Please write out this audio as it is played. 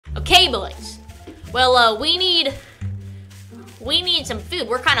Okay, boys. Well, we need some food.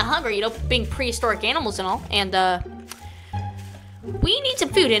 We're kind of hungry, you know, being prehistoric animals and all. And we need some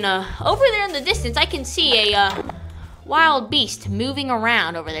food. And over there in the distance, I can see a wild beast moving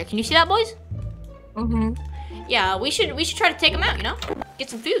around over there. Can you see that, boys? Mm-hmm. Yeah, we should try to take him out. You know, get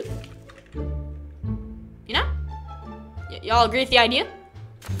some food. You know? Y'all agree with the idea?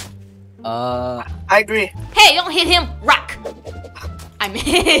 I agree. Hey, don't hit him! Rock! I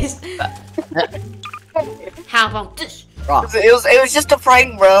missed. How about this? Rock. It was just a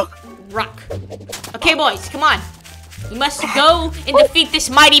prank, bro. Rock. Okay, boys, come on. We must go and defeat this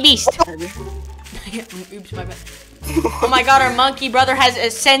mighty beast. Oops, my bad. Oh my god, our monkey brother has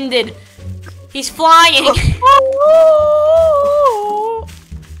ascended. He's flying.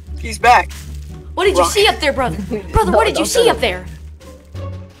 He's back. What did you see up there, brother? Brother, what did you see up there?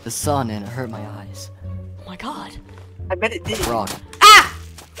 The sun, and it hurt my eyes. Oh my god. I bet it did. Rock. Ah!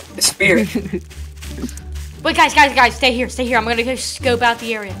 The spirit. Wait, guys, stay here. I'm gonna go scope out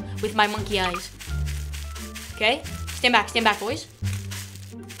the area with my monkey eyes. Okay? Stand back, boys.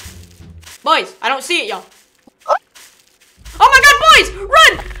 Boys, I don't see it, y'all. Oh my god, boys!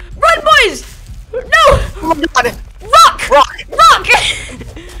 Run! Run, boys! No! Oh my god. Rock!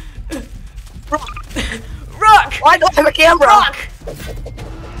 Rock! Why don't I have a camera? Rock!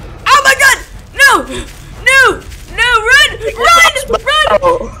 Oh my god! No!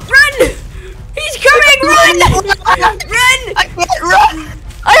 Run! He's coming! Run! I can't run!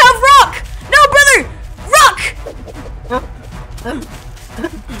 I have rock! No, brother! Rock!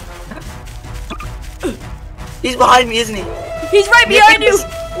 He's behind me, isn't he? He's right behind you!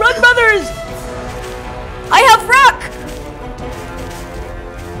 Run, brothers! I have rock!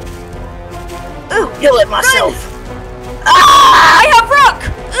 Ooh, kill it myself. Ah! I have rock!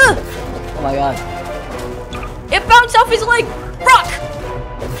 Oh my god. It bounced off his leg! Rock!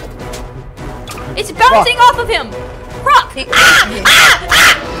 It's bouncing off of him! Rock!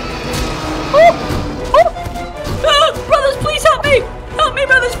 Brothers, please help me! Help me,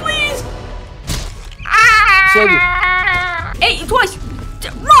 brothers, please! Save you. Hey, twice!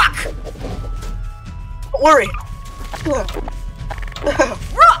 Rock! Don't worry.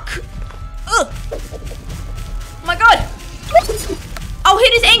 Rock! Oh my god! I'll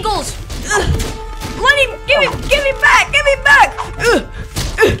hit his ankles! Let him! Give me back! Give me back!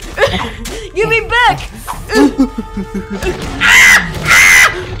 Give me back!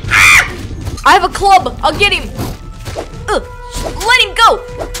 I have a club! I'll get him! Let him go!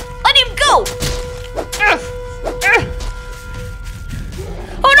 Let him go!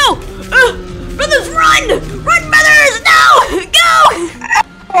 Oh no! Brothers, run! Run, brothers! No! Go!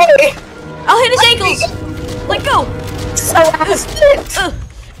 Hey! I'll hit his ankles! Let go! So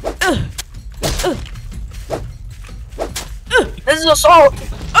this is assault!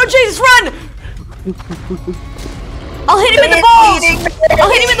 Oh Jesus, run! I'll hit him in the balls!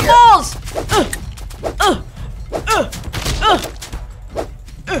 I'll hit him in the balls!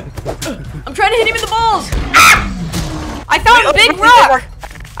 I'm trying to hit him in the balls! I found a big rock!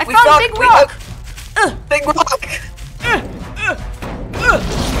 I found a big rock! Big rock!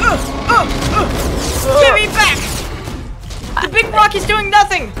 Give me back! The big rock is doing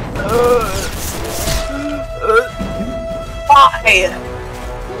nothing! Why?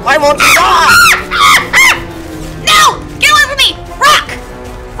 Why won't you die? No! Get away from me! Rock!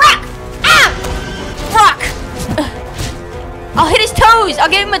 Rock! Ah! Rock! I'll hit his toes! I'll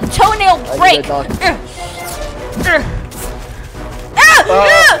give him a toenail break! No!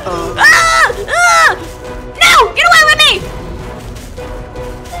 Get away with me!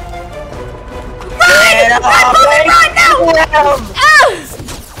 Run! Run, Puffin, run! No!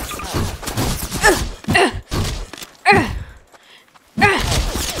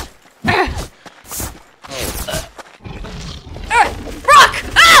 Rock!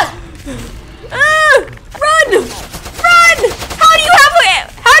 Run! Run! How do you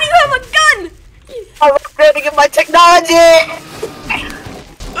have a gun? I'm upgrading in my technology!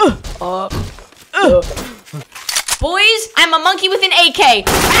 Boys, I'm a monkey with an AK.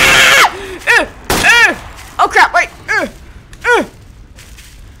 Oh crap, wait.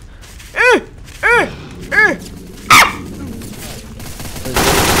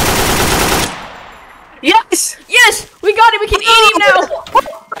 Yes! Yes, we got it. We can eat him now.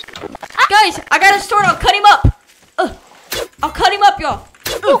 Guys, I got a sword. I'll cut him up. I'll cut him up, y'all.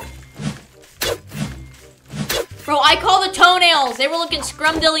 Bro, I call the toenails. They were looking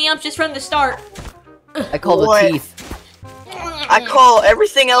scrumdiddlyumptious just from the start. I call the teeth. I call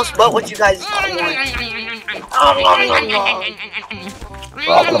everything else but what you guys want. Oh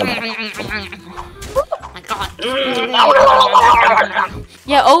my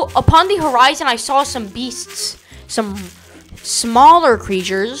Yeah, oh, upon the horizon, I saw some beasts. Some smaller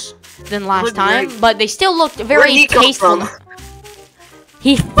creatures than last time, but they still looked very tasteful.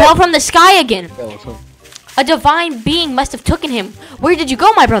 He fell from the sky again. A divine being must have taken him. Where did you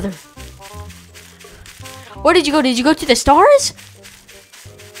go, my brother? Where did you go? Did you go to the stars?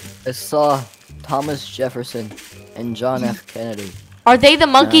 I saw Thomas Jefferson and John F. Kennedy. Are they the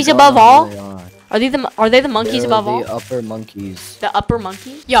monkeys above all? Are they the monkeys above all? The upper monkeys. The upper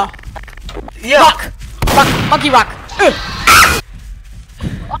monkeys? Yeah. Yeah. Rock! Monkey rock!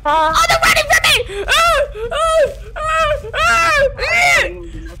 Oh, they're running from me!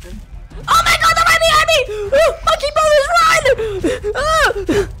 Oh my god, they're right behind me! Monkey brothers, run!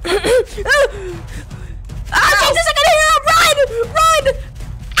 Jesus, I can hear them! Run! Run!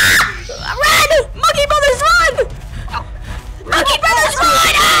 Run! Monkey brothers, run! Monkey brothers,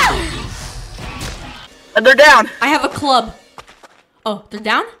 run! And they're down. I have a club. Oh, they're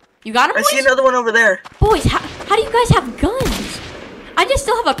down? You got him, boys? I see another one over there. Boys, how do you guys have guns? I just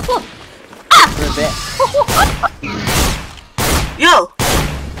still have a club. Yo!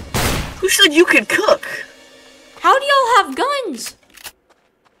 Who said you could cook? How do y'all have guns?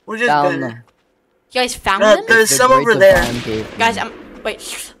 We're just Found gonna... them. You guys found them? There's The some great over there. divine gave me. Guys,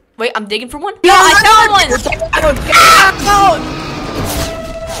 wait, I'm digging for one? Yeah, I found one!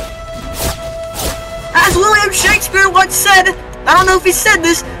 As William Shakespeare once said, I don't know if he said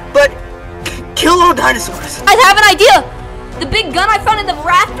this, but kill all dinosaurs. I have an idea! The big gun I found in the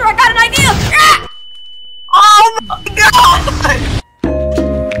rafter, I got an idea! Oh my god!